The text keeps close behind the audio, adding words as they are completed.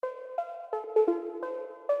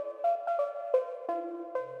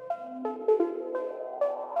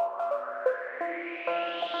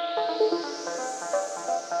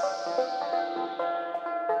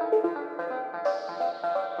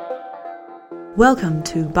Welcome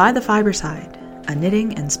to By the Fiber Side, a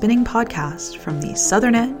knitting and spinning podcast from the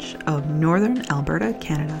southern edge of northern Alberta,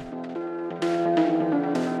 Canada.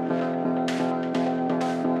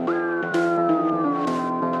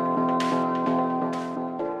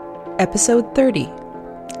 Episode 30,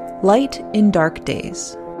 Light in Dark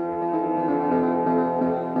Days.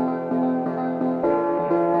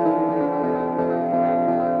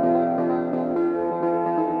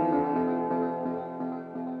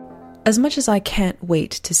 As much as I can't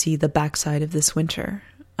wait to see the backside of this winter,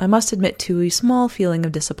 I must admit to a small feeling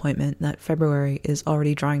of disappointment that February is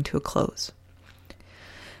already drawing to a close.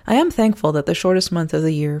 I am thankful that the shortest month of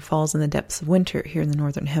the year falls in the depths of winter here in the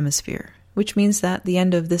Northern Hemisphere, which means that the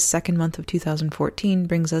end of this second month of 2014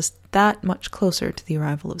 brings us that much closer to the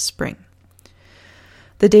arrival of spring.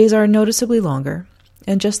 The days are noticeably longer,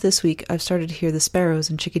 and just this week I've started to hear the sparrows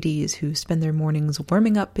and chickadees who spend their mornings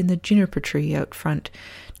warming up in the juniper tree out front,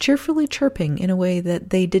 cheerfully chirping in a way that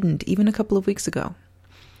they didn't even a couple of weeks ago.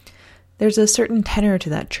 There's a certain tenor to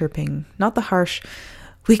that chirping, not the harsh,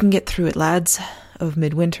 "we can get through it, lads," of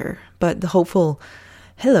midwinter, but the hopeful,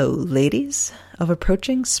 "hello, ladies," of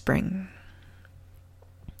approaching spring.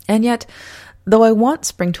 And yet, though I want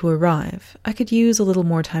spring to arrive, I could use a little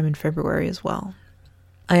more time in February as well.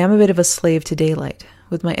 I am a bit of a slave to daylight,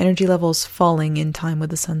 with my energy levels falling in time with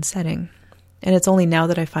the sun setting, and it's only now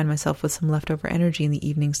that I find myself with some leftover energy in the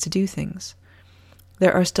evenings to do things.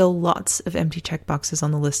 There are still lots of empty checkboxes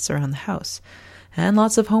on the lists around the house, and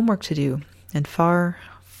lots of homework to do, and far,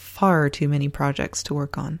 far too many projects to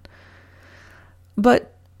work on.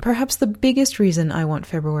 But perhaps the biggest reason I want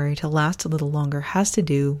February to last a little longer has to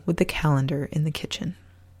do with the calendar in the kitchen.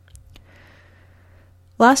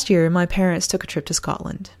 Last year, my parents took a trip to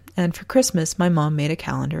Scotland, and for Christmas, my mom made a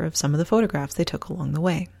calendar of some of the photographs they took along the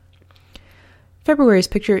way. February's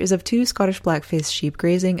picture is of 2 Scottish black-faced sheep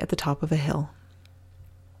grazing at the top of a hill.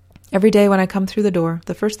 Every day when I come through the door,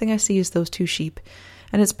 the first thing I see is those 2 sheep,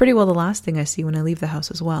 and it's pretty well the last thing I see when I leave the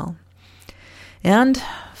house as well. And,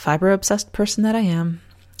 fiber-obsessed person that I am,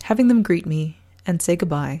 having them greet me and say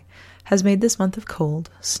goodbye has made this month of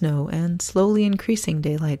cold, snow, and slowly increasing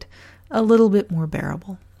daylight a little bit more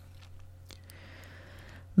bearable.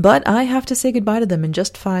 But I have to say goodbye to them in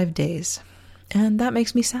just 5 days, and that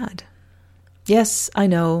makes me sad. Yes, I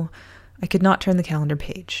know, I could not turn the calendar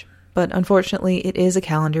page, but unfortunately it is a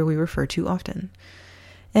calendar we refer to often,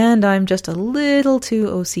 and I'm just a little too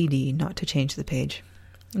OCD not to change the page,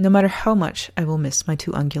 no matter how much I will miss my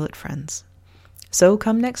 2 ungulate friends. So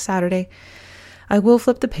come next Saturday, I will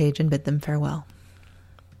flip the page and bid them farewell.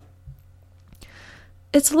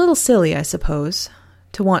 It's a little silly, I suppose,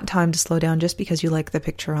 to want time to slow down just because you like the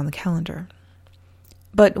picture on the calendar.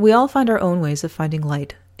 But we all find our own ways of finding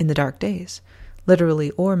light in the dark days,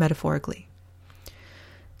 literally or metaphorically.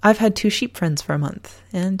 I've had 2 sheep friends for a month,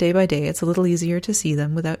 and day by day it's a little easier to see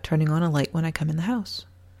them without turning on a light when I come in the house.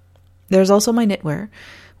 There's also my knitwear,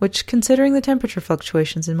 which, considering the temperature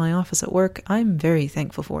fluctuations in my office at work, I'm very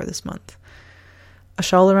thankful for this month. A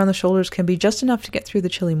shawl around the shoulders can be just enough to get through the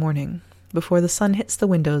chilly morning, before the sun hits the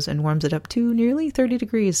windows and warms it up to nearly 30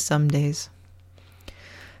 degrees some days.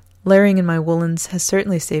 Layering in my woolens has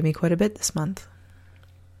certainly saved me quite a bit this month.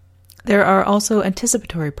 There are also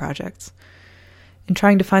anticipatory projects. In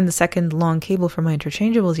trying to find the second long cable for my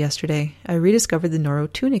interchangeables yesterday, I rediscovered the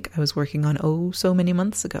Noro tunic I was working on so many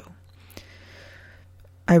months ago.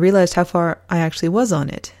 I realized how far I actually was on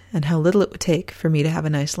it, and how little it would take for me to have a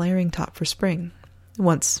nice layering top for spring,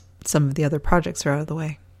 once some of the other projects are out of the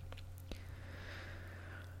way.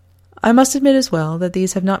 I must admit as well that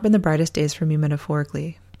these have not been the brightest days for me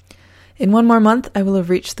metaphorically. In 1 more month, I will have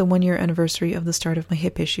reached the 1-year anniversary of the start of my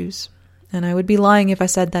hip issues, and I would be lying if I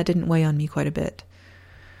said that didn't weigh on me quite a bit.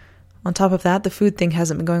 On top of that, the food thing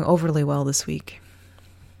hasn't been going overly well this week.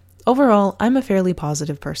 Overall, I'm a fairly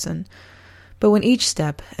positive person, but when each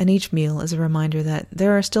step and each meal is a reminder that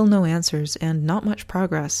there are still no answers and not much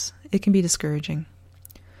progress, it can be discouraging.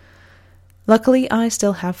 Luckily, I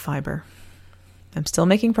still have fiber. I'm still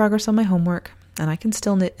making progress on my homework, and I can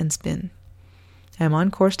still knit and spin. I am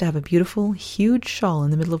on course to have a beautiful, huge shawl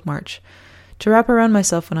in the middle of March to wrap around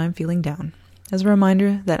myself when I'm feeling down, as a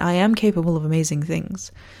reminder that I am capable of amazing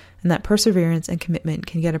things, and that perseverance and commitment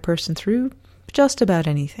can get a person through just about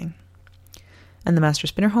anything. And the Master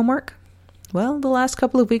Spinner homework? Well, the last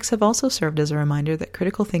couple of weeks have also served as a reminder that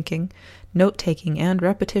critical thinking, note-taking, and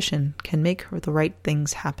repetition can make the right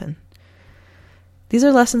things happen. These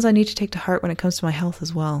are lessons I need to take to heart when it comes to my health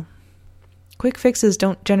as well. Quick fixes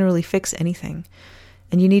don't generally fix anything,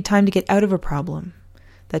 and you need time to get out of a problem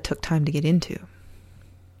that took time to get into.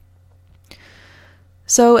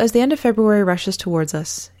 So, as the end of February rushes towards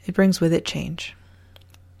us, it it brings with it change.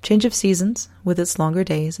 Change of seasons with its longer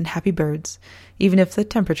days and happy birds, even if the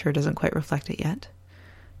temperature doesn't quite reflect it yet.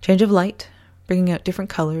 Change of light, bringing out different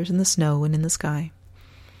colors in the snow and in the sky.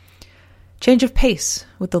 Change of pace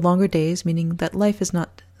with the longer days, meaning that life is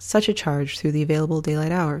not such a charge through the available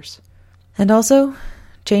daylight hours. And also,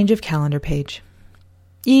 change of calendar page,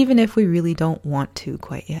 even if we really don't want to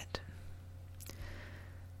quite yet.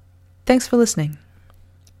 Thanks for listening.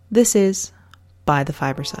 This is By the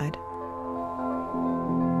Fiberside.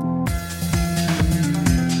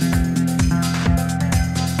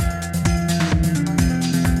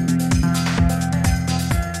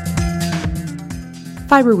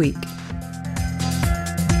 Fiber Week.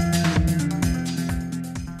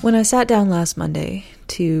 When I sat down last Monday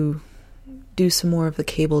to do some more of the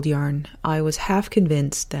cabled yarn, I was half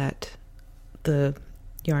convinced that the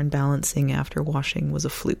yarn balancing after washing was a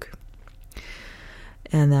fluke,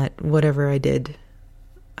 and that whatever I did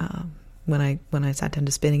when I sat down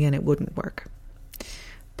to spin again, it wouldn't work.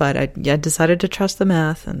 But I decided to trust the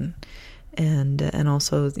math and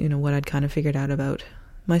also what I'd kind of figured out about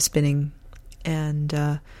my spinning, and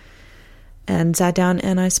sat down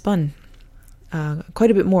and I spun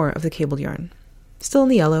quite a bit more of the cabled yarn. Still in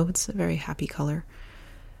the yellow, it's a very happy color.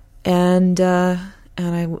 And I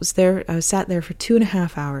sat there for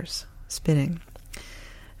 2.5 hours spinning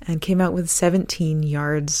and came out with 17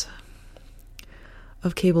 yards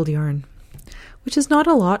of cabled yarn, which is not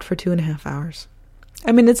a lot for 2.5 hours.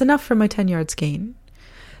 I mean, it's enough for my 10 yards gain.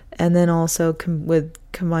 And then also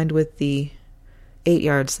combined with the 8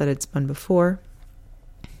 yards that I'd spun before,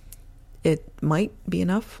 it might be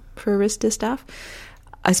enough for a wrist distaff.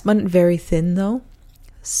 I spun it very thin though,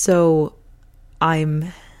 so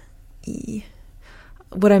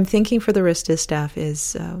what I'm thinking for the wrist distaff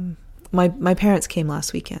is my parents came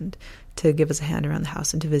last weekend to give us a hand around the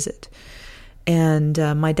house and to visit, and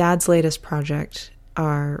my dad's latest project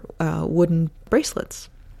are wooden bracelets,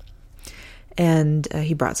 and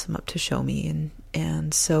he brought some up to show me,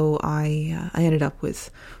 and so I ended up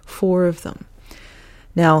with 4 of them.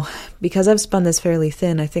 Now, because I've spun this fairly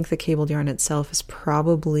thin, I think the cabled yarn itself is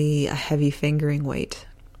probably a heavy fingering weight.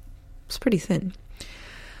 It's pretty thin.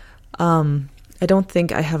 I don't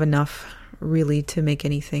think I have enough really to make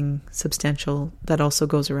anything substantial that also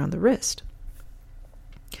goes around the wrist.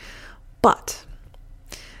 But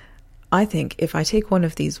I think if I take one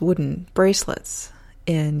of these wooden bracelets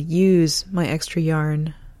and use my extra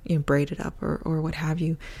yarn, braid it up or what have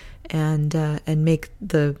you, and make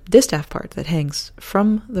the distaff part that hangs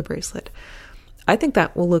from the bracelet, I think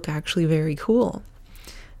that will look actually very cool.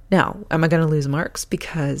 Now, am I going to lose marks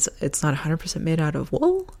because it's not 100% made out of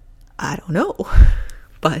wool? I don't know.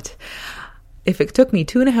 But if it took me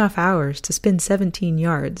 2.5 hours to spin 17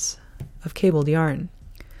 yards of cabled yarn,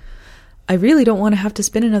 I really don't want to have to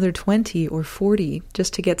spin another 20 or 40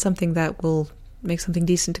 just to get something that will make something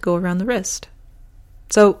decent to go around the wrist.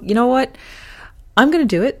 So, you know what? I'm going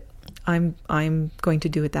to do it. I'm going to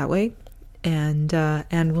do it that way, and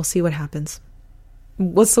we'll see what happens.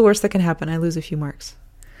 What's the worst that can happen? I lose a few marks.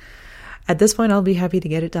 At this point, I'll be happy to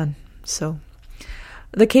get it done. So,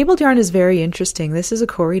 the cabled yarn is very interesting. This is a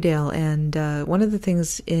Corriedale, and one of the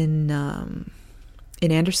things in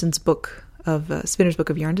Anderson's book of Spinner's Book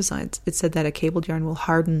of Yarn Designs, it said that a cabled yarn will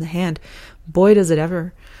harden the hand. Boy, does it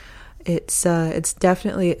ever! It's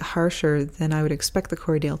definitely harsher than I would expect the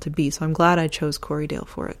Corriedale to be. So I'm glad I chose Corriedale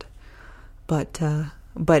for it. But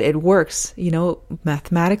it works,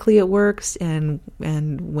 mathematically it works, and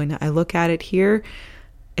when I look at it here,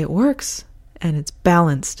 it works, and it's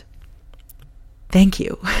balanced. Thank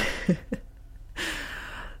you.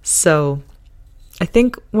 So I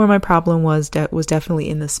think where my problem was definitely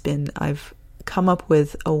in the spin. I've come up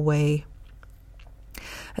with a way.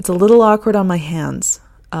 It's a little awkward on my hands,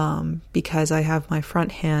 because I have my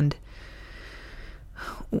front hand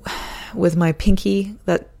with my pinky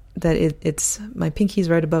it's my pinky is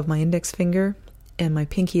right above my index finger, and my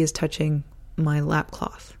pinky is touching my lap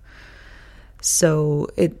cloth. So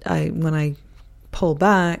when I pull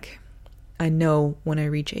back, I know when I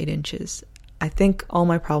reach 8 inches. I think all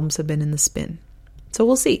my problems have been in the spin. So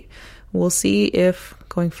we'll see. We'll see if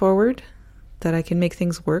going forward that I can make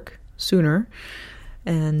things work sooner,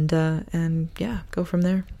 and go from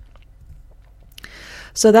there.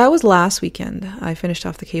 So that was last weekend. I finished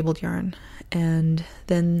off the cabled yarn, and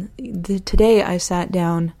then today I sat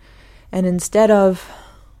down, and instead of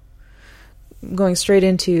going straight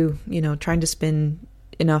into trying to spin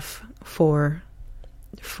enough for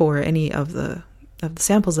any of the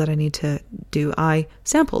samples that I need to do, I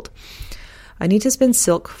sampled. I need to spin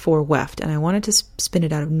silk for weft, and I wanted to spin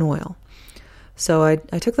it out of Noil. So I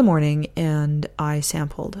took the morning and I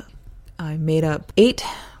sampled. I made up 8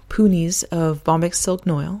 poonies of Bombyx silk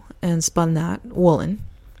noil and spun that woolen,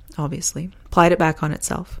 obviously, applied it back on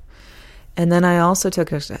itself. And then I also took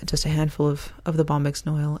just a handful of the Bombyx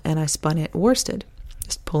noil and I spun it worsted,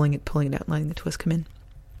 just pulling it out, letting the twist come in.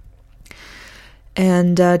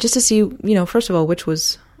 And just to see, first of all,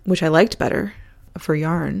 which I liked better for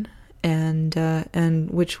yarn, and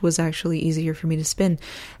which was actually easier for me to spin.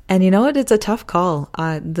 And you know what? It's a tough call.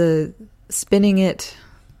 The spinning it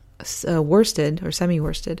worsted or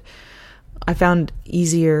semi-worsted, I found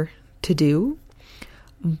easier to do,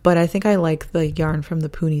 but I think I like the yarn from the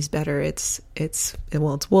poonies better. It's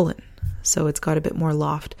woolen, so it's got a bit more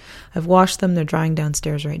loft. I've washed them; they're drying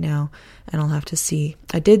downstairs right now, and I'll have to see.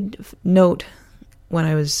 I did note when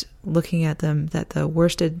I was looking at them that the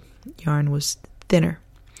worsted yarn was thinner,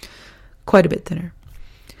 quite a bit thinner,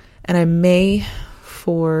 and I may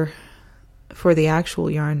for the actual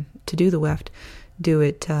yarn to do the weft, do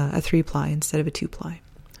it a 3-ply instead of a 2-ply.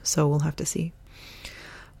 So we'll have to see.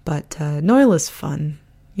 But noil is fun.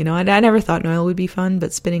 I never thought noil would be fun,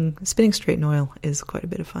 but spinning straight noil is quite a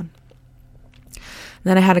bit of fun. And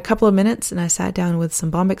then I had a couple of minutes and I sat down with some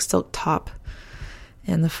Bombyx silk top.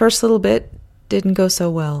 And the first little bit didn't go so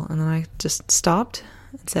well. And then I just stopped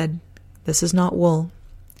and said, this is not wool.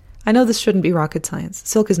 I know this shouldn't be rocket science.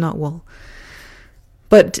 Silk is not wool.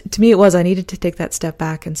 But to me it was. I needed to take that step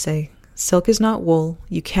back and say, silk is not wool.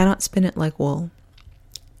 You cannot spin it like wool.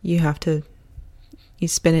 You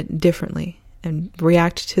spin it differently and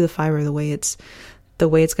react to the fiber the way it's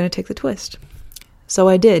going to take the twist. So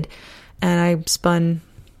I did, and I spun.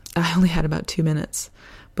 I only had about 2 minutes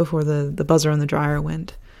before the buzzer on the dryer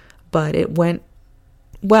went, but it went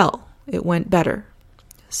well. It went better.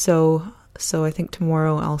 So I think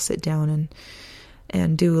tomorrow I'll sit down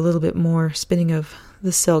and do a little bit more spinning of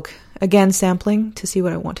the silk. Again, sampling to see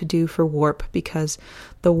what I want to do for warp, because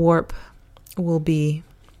the warp will be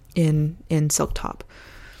in silk top.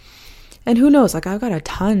 And who knows, I've got a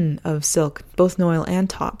ton of silk, both noil and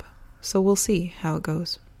top. So we'll see how it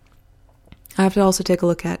goes. I have to also take a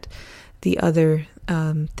look at the other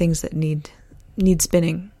things that need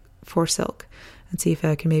spinning for silk and see if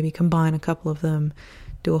I can maybe combine a couple of them,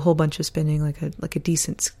 do a whole bunch of spinning, like a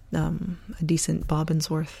decent bobbin's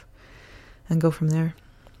worth, and go from there.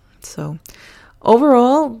 So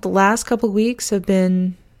overall, the last couple of weeks have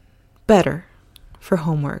been better for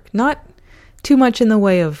homework. Not too much in the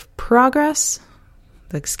way of progress,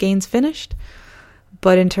 like skeins finished,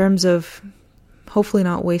 but in terms of hopefully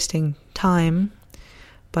not wasting time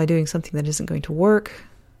by doing something that isn't going to work,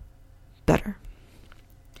 better.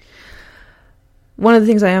 One of the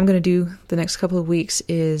things I am going to do the next couple of weeks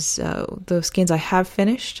is the skeins I have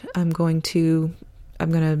finished. I'm going to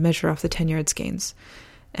measure off the 10-yard skeins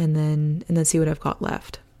and then see what I've got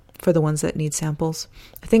left for the ones that need samples.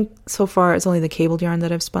 I think so far it's only the cabled yarn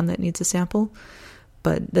that I've spun that needs a sample,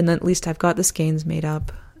 but then at least I've got the skeins made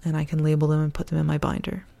up and I can label them and put them in my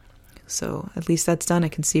binder. So at least that's done. I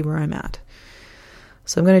can see where I'm at.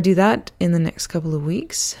 So I'm going to do that in the next couple of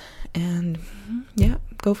weeks and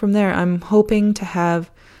go from there. I'm hoping to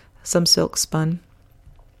have some silk spun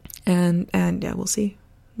and we'll see.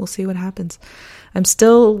 We'll see what happens. I'm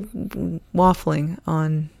still waffling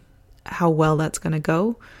on how well that's going to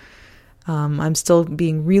go. I'm still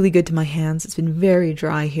being really good to my hands. It's been very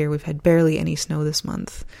dry here. We've had barely any snow this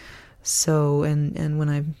month. So, and when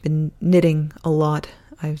I've been knitting a lot,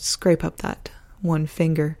 I scrape up that one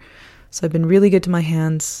finger. So I've been really good to my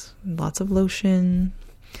hands. Lots of lotion.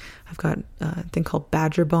 I've got a thing called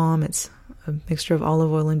Badger Balm. It's a mixture of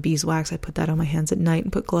olive oil and beeswax. I put that on my hands at night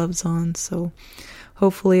and put gloves on. So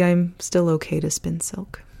hopefully I'm still okay to spin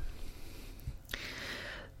silk.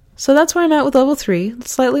 So that's where I'm at with level 3.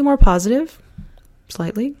 Slightly more positive.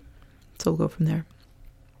 Slightly. So we'll go from there.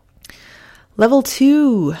 Level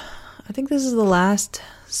 2. I think this is the last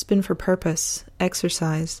spin for purpose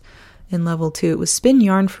exercise in level 2. It was spin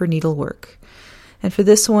yarn for needlework. And for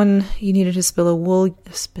this one, you needed to spin a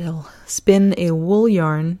wool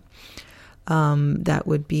yarn that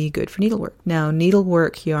would be good for needlework. Now,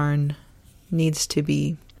 needlework yarn needs to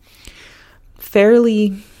be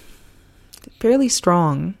fairly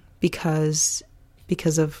strong because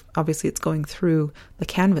of, obviously, it's going through the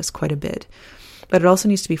canvas quite a bit. But it also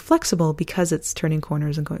needs to be flexible because it's turning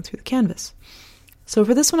corners and going through the canvas. So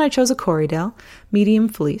for this one, I chose a Corriedale medium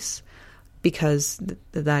fleece because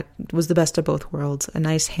that was the best of both worlds. A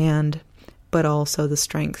nice hand, but also the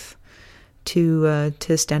strength to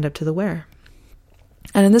stand up to the wear.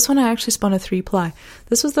 And in this one, I actually spun a 3-ply.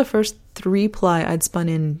 This was the first 3-ply I'd spun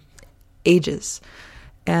in ages.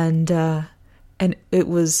 And it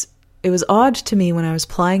was it was odd to me when I was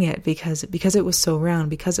plying it because it was so round,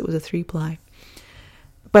 because it was a 3-ply.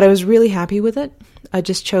 But I was really happy with it. I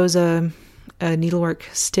just chose a needlework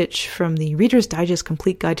stitch from the Reader's Digest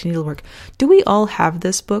Complete Guide to Needlework. Do we all have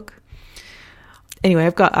this book? Anyway,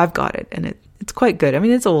 I've got it, and it's quite good. I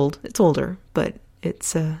mean, it's older, but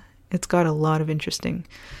it's got a lot of interesting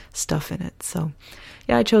stuff in it. So,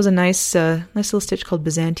 yeah, I chose a nice little stitch called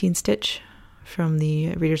Byzantine Stitch from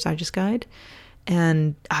the Reader's Digest Guide,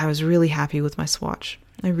 and I was really happy with my swatch.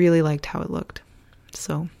 I really liked how it looked.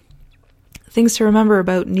 So, things to remember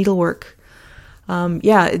about needlework.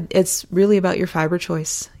 It's really about your fiber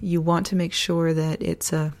choice. You want to make sure that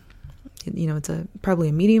it's probably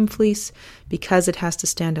a medium fleece, because it has to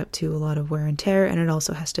stand up to a lot of wear and tear, and it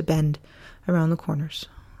also has to bend around the corners.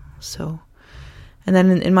 So, and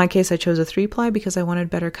then in my case, I chose a 3-ply because I wanted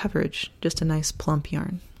better coverage, just a nice plump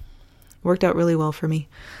yarn. Worked out really well for me.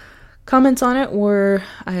 Comments on it were,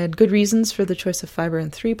 I had good reasons for the choice of fiber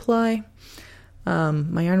and 3-ply.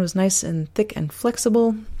 My yarn was nice and thick and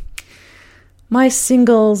flexible. My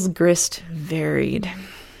singles grist varied,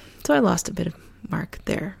 so I lost a bit of mark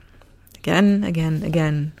there.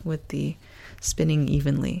 Again with the spinning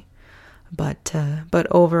evenly. But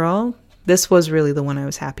overall, this was really the one I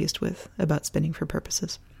was happiest with about spinning for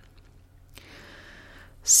purposes.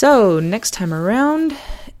 So next time around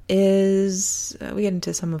is we get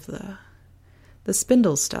into some of the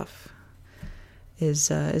spindle stuff. Is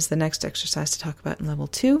the next exercise to talk about in level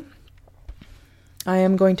 2. I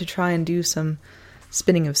am going to try and do some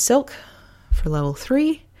spinning of silk for level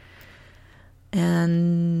 3,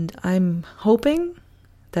 and I'm hoping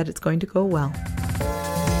that it's going to go well.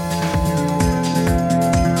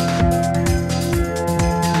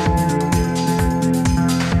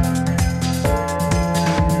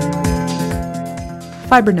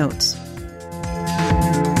 Fiber notes.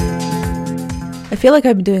 I feel like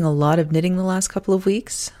I've been doing a lot of knitting the last couple of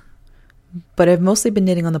weeks, but I've mostly been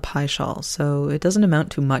knitting on the pie shawl, so it doesn't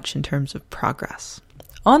amount to much in terms of progress.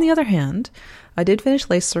 On the other hand, I did finish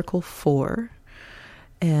Lace Circle 4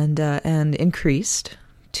 and increased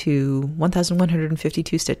to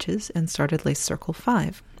 1,152 stitches and started Lace Circle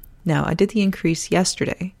 5. Now, I did the increase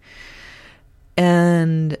yesterday,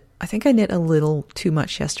 and I think I knit a little too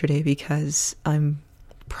much yesterday because I'm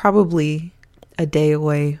probably a day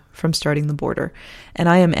away from starting the border, and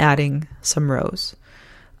I am adding some rows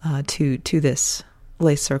to this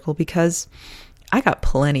lace circle because I got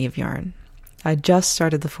plenty of yarn. I just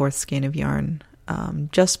started the 4th skein of yarn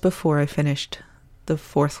just before I finished the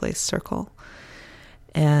 4th lace circle,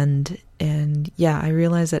 and I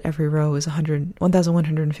realized that every row is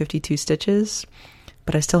 1,152 stitches,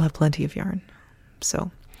 but I still have plenty of yarn. So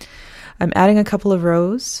I'm adding a couple of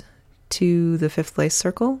rows to the 5th lace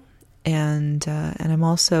circle, and I'm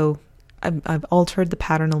also I've altered the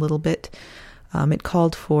pattern a little bit. It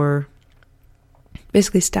called for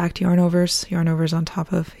basically stacked yarn overs on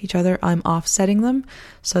top of each other. I'm offsetting them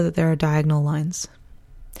so that there are diagonal lines.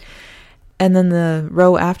 And then the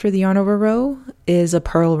row after the yarn over row is a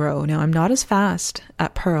purl row. Now, I'm not as fast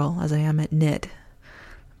at purl as I am at knit,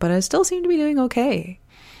 but I still seem to be doing okay.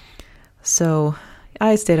 So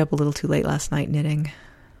I stayed up a little too late last night knitting.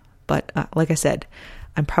 But like I said,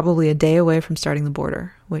 I'm probably a day away from starting the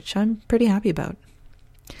border, which I'm pretty happy about.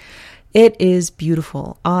 It is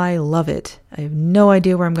beautiful. I love it. I have no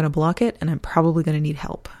idea where I'm going to block it, and I'm probably going to need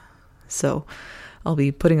help. So I'll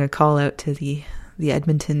be putting a call out to the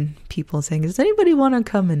Edmonton people saying, does anybody want to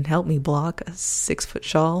come and help me block a 6-foot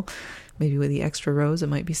shawl? Maybe with the extra rows, it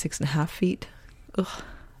might be 6.5 feet. Ugh.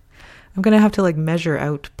 I'm going to have to measure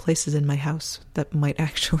out places in my house that might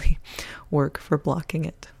actually work for blocking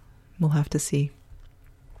it. We'll have to see.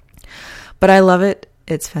 But I love it.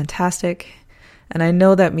 It's fantastic. And I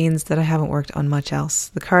know that means that I haven't worked on much else.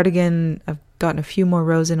 The cardigan, I've gotten a few more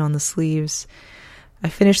rows in on the sleeves. I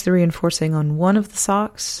finished the reinforcing on one of the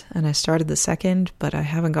socks, and I started the second, but I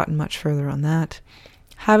haven't gotten much further on that.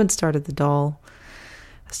 Haven't started the doll.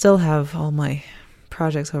 I still have all my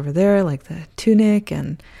projects over there, like the tunic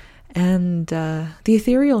and the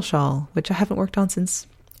ethereal shawl, which I haven't worked on since,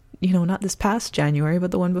 not this past January,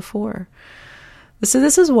 but the one before. So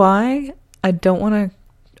this is why I'm going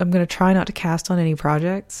to try not to cast on any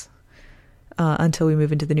projects until we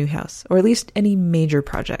move into the new house, or at least any major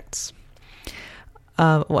projects.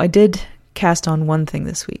 I did cast on one thing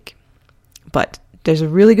this week, but there's a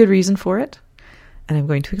really good reason for it, and I'm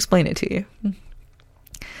going to explain it to you.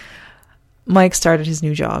 Mike started his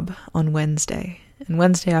new job on Wednesday, and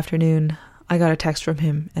Wednesday afternoon I got a text from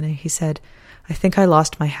him, and he said, I think I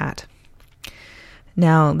lost my hat.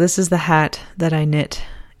 Now, this is the hat that I knit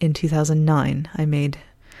in 2009. I made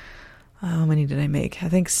how many did I make? I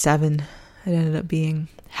think 7. It ended up being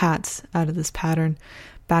hats out of this pattern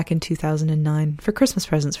back in 2009 for Christmas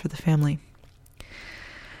presents for the family.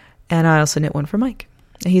 And I also knit one for Mike.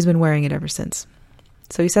 He's been wearing it ever since.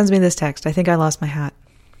 So he sends me this text, "I think I lost my hat."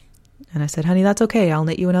 And I said, "Honey, that's okay. I'll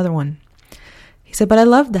knit you another one." He said, "But I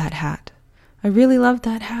loved that hat. I really loved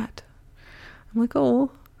that hat." I'm like,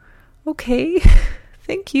 "Oh, okay.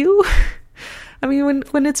 Thank you." I mean,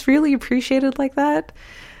 when it's really appreciated like that,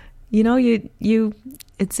 you know,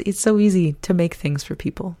 it's so easy to make things for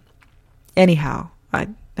people. Anyhow, I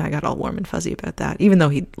got all warm and fuzzy about that, even though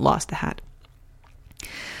he lost the hat.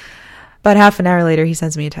 About half an hour later, he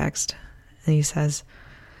sends me a text, and he says,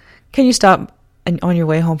 "Can you stop on your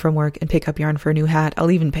way home from work and pick up yarn for a new hat?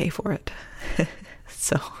 I'll even pay for it."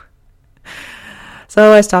 So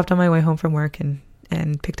I stopped on my way home from work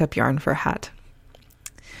and picked up yarn for a hat.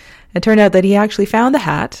 It turned out that he actually found the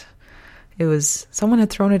hat. It was, someone had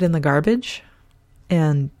thrown it in the garbage,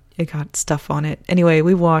 and it got stuff on it. Anyway,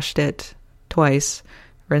 we washed it twice,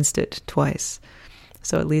 rinsed it twice.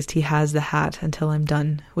 So at least he has the hat until I'm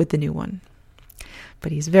done with the new one.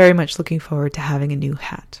 But he's very much looking forward to having a new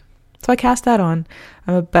hat. So I cast that on.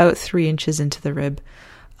 I'm about 3 inches into the rib.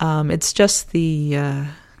 It's just the,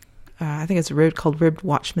 I think it's called Ribbed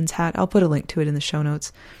Watchman's Hat. I'll put a link to it in the show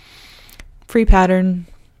notes. Free pattern,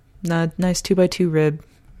 nice 2x2 rib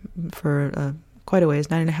for quite a ways,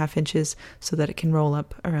 9.5 inches, so that it can roll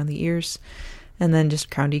up around the ears. And then just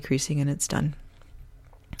crown decreasing and it's done.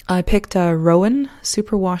 I picked a Rowan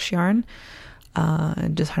superwash yarn,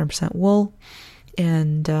 just 100% wool,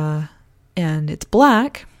 and it's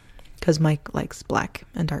black, because Mike likes black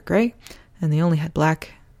and dark gray, and they only had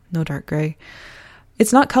black, no dark gray.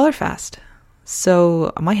 It's not color fast,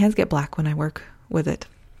 so my hands get black when I work with it,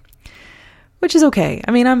 which is okay.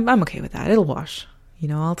 I mean, I'm okay with that. It'll wash. You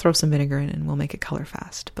know, I'll throw some vinegar in and we'll make it color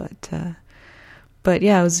fast. But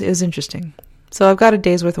yeah, it was interesting. So I've got a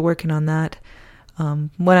day's worth of working on that.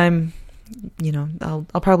 When I'm, you know,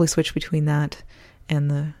 I'll probably switch between that and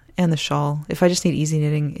the shawl. If I just need easy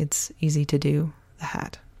knitting, it's easy to do the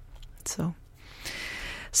hat.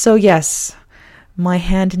 So yes, my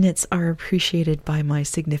hand knits are appreciated by my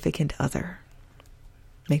significant other.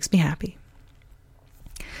 Makes me happy.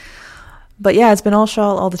 But yeah, it's been all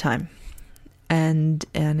shawl all the time. And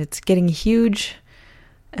it's getting huge,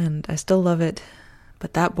 and I still love it.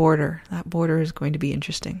 But that border is going to be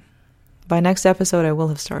interesting. By next episode, I will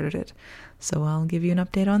have started it. So I'll give you an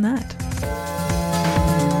update on that.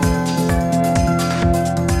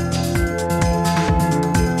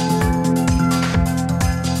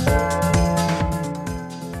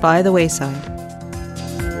 By the wayside.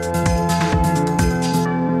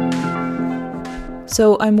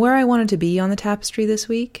 So I'm where I wanted to be on the tapestry this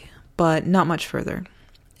week, but not much further.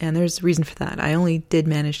 And there's a reason for that. I only did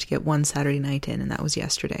manage to get one Saturday night in, and that was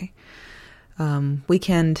yesterday.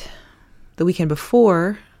 The weekend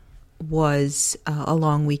before was a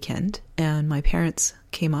long weekend, and my parents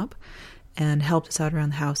came up and helped us out around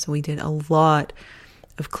the house. So we did a lot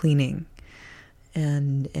of cleaning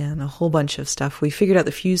and a whole bunch of stuff. We figured out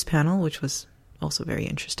the fuse panel, which was also very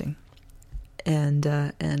interesting. And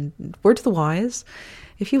word to the wise,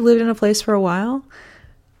 if you've lived in a place for a while,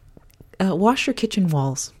 wash your kitchen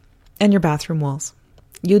walls and your bathroom walls.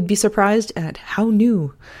 You'd be surprised at how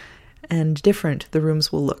new and different the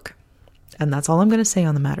rooms will look. And that's all I'm going to say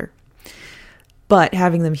on the matter. But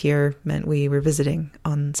having them here meant we were visiting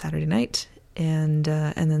on Saturday night, and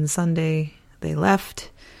then Sunday they left,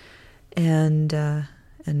 and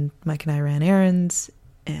Mike and I ran errands,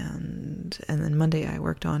 and then Monday I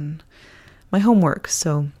worked on my homework.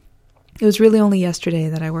 So it was really only yesterday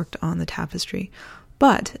that I worked on the tapestry.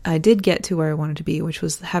 But I did get to where I wanted to be, which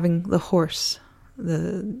was having the horse,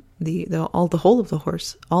 all of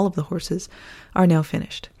the horses are now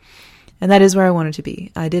finished. And that is where I wanted to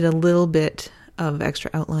be. I did a little bit of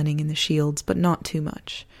extra outlining in the shields, but not too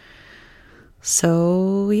much.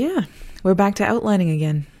 So yeah, we're back to outlining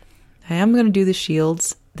again. I am going to do the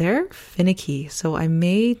shields. They're finicky, so I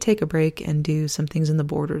may take a break and do some things in the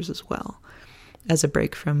borders as well, as a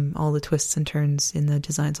break from all the twists and turns in the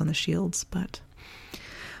designs on the shields. But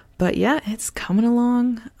yeah, it's coming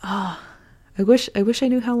along. I wish I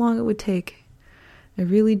knew how long it would take. I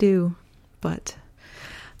really do, but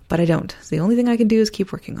I don't. The only thing I can do is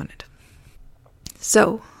keep working on it.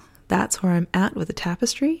 So that's where I'm at with the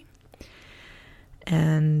tapestry.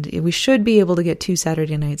 And we should be able to get 2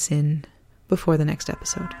 Saturday nights in before the next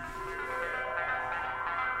episode.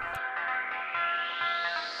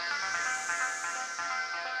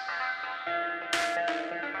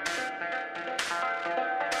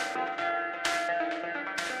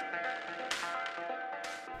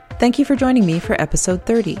 Thank you for joining me for episode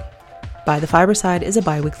 30. By the Fiberside is a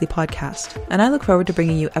bi-weekly podcast, and I look forward to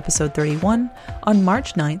bringing you episode 31 on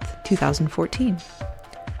March 9th, 2014.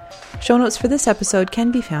 Show notes for this episode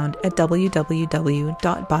can be found at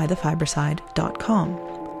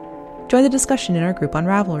www.bythefiberside.com. Join the discussion in our group on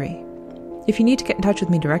Ravelry. If you need to get in touch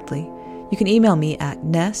with me directly, you can email me at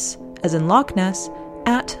ness, as in Loch Ness,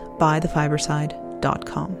 at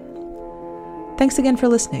bythefiberside.com. Thanks again for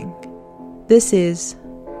listening. This is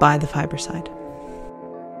By the Fiberside.